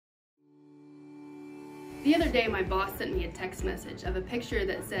The other day, my boss sent me a text message of a picture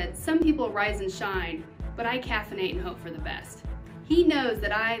that said, "Some people rise and shine, but I caffeinate and hope for the best." He knows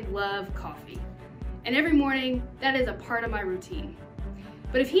that I love coffee, and every morning, that is a part of my routine.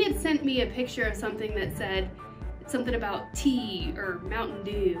 But if he had sent me a picture of something that said something about tea or Mountain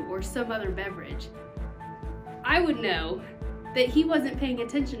Dew or some other beverage, I would know that he wasn't paying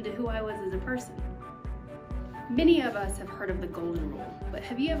attention to who I was as a person. Many of us have heard of the golden rule, but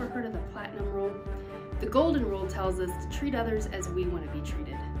have you ever heard of the platinum rule? The golden rule tells us to treat others as we want to be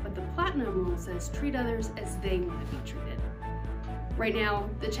treated, but the platinum rule says treat others as they want to be treated. Right now,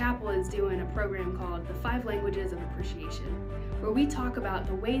 the chapel is doing a program called the 5 Languages of Appreciation, where we talk about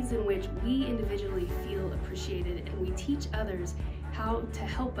the ways in which we individually feel appreciated, and we teach others how to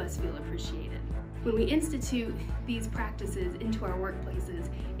help us feel appreciated. When we institute these practices into our workplaces,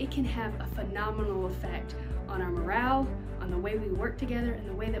 it can have a phenomenal effect on our morale, on the way we work together, and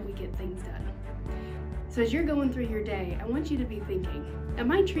the way that we get things done. So as you're going through your day, I want you to be thinking,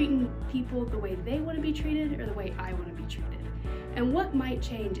 am I treating people the way they want to be treated or the way I want to be treated? And what might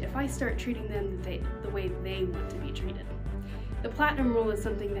change if I start treating them the way they want to be treated? The platinum rule is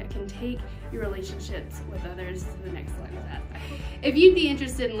something that can take your relationships with others to the next level. If you'd be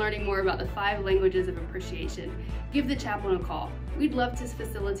interested in learning more about the 5 Languages of Appreciation, give the chaplain a call. We'd love to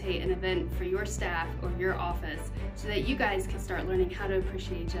facilitate an event for your staff or your office so that you guys can start learning how to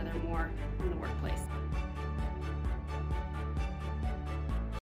appreciate each other more in the workplace.